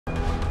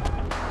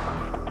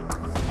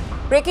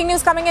Breaking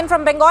news coming in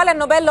from Bengal, and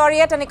Nobel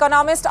Laureate and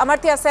Economist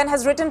Amartya Sen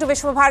has written to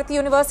Visva Bharati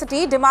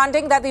University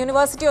demanding that the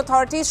university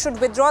authorities should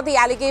withdraw the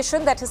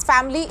allegation that his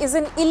family is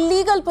in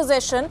illegal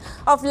possession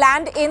of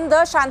land in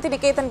the Shanti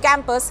Niketan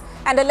campus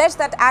and allege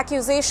that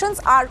accusations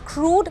are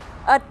crude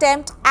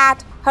attempt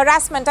at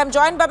harassment. I'm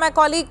joined by my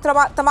colleague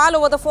Tamal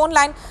over the phone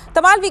line.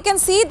 Tamal, we can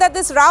see that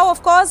this row,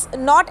 of course,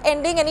 not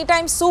ending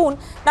anytime soon.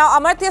 Now,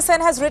 Amartya Sen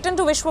has written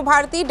to Visva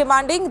Bharati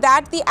demanding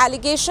that the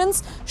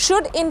allegations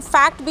should in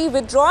fact be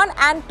withdrawn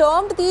and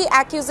termed the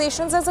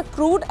accusations as a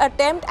crude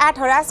attempt at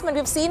harassment.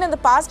 We've seen in the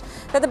past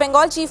that the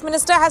Bengal Chief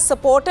Minister has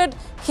supported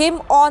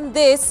him on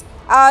this.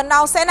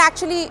 Now, Sen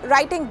actually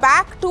writing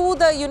back to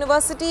the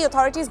university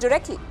authorities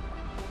directly.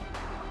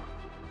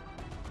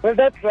 Well,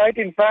 that's right.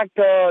 In fact,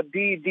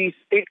 the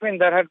statement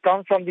that had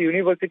come from the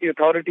university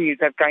authorities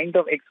have kind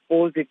of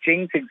exposed the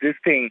chinks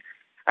existing,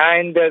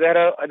 and that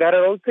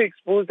are also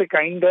exposed the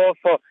kind of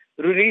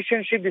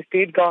relationship the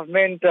state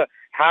government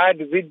had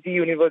with the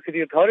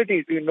university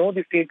authorities. You know,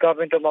 the state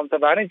government of Mamata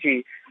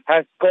Banerjee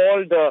has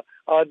called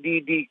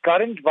the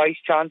current vice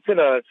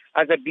chancellor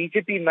as a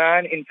BJP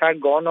man. In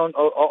fact, gone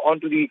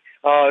onto the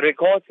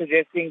record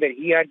suggesting that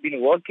he had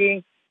been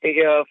working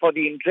for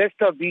the interest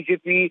of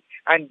BJP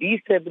and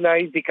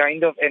destabilize the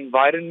kind of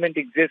environment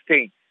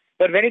existing.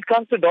 But when it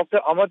comes to Dr.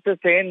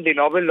 Amartya Sen, the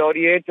Nobel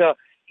laureate,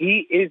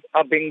 he is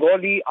a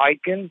Bengali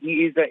icon.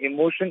 He is an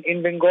emotion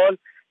in Bengal,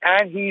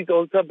 and he is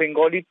also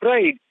Bengali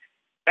pride.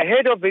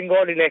 Ahead of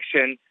Bengal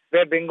election,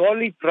 where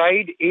Bengali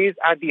pride is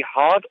at the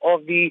heart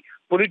of the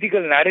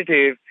political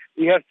narrative,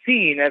 we have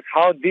seen as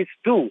how this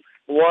too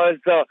was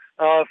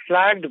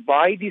flagged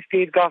by the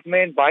state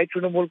government, by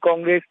Trinamool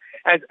Congress,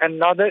 as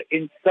another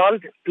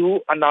insult to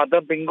another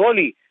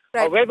Bengali.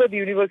 Right. However, the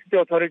university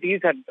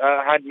authorities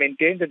had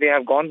maintained that they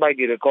have gone by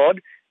the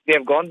record, they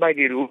have gone by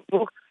the rule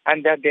book,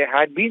 and that there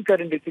had been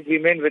certain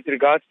disagreement with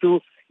regards to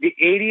the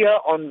area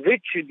on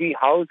which the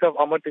house of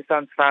Amartya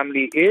Sen's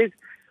family is.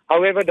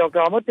 However, Dr.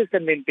 Amartya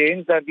Sen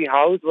maintains that the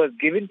house was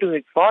given to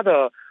his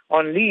father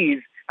on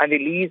lease, and the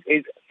lease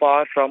is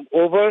far from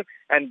over,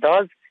 and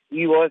thus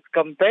he was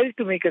compelled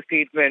to make a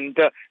statement,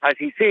 as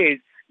he says,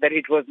 that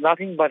it was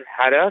nothing but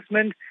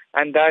harassment,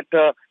 and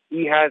that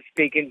he has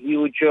taken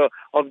huge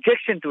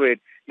objection to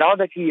it. Now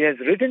that he has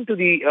written to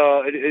the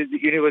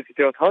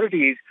university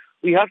authorities,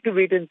 we have to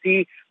wait and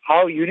see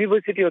how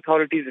university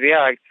authorities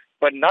react.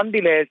 But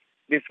nonetheless,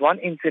 this one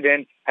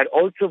incident had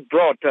also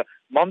brought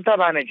Mamata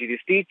Banerjee, the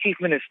state chief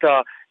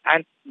minister,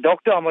 and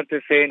Dr.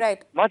 Amartya Sen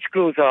much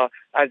closer,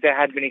 as there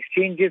had been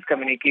exchanges,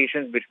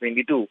 communications between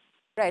the two.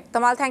 Right.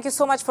 Tamal, thank you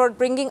so much for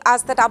bringing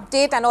us that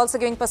update and also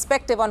giving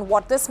perspective on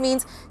what this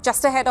means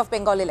just ahead of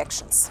Bengal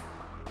elections.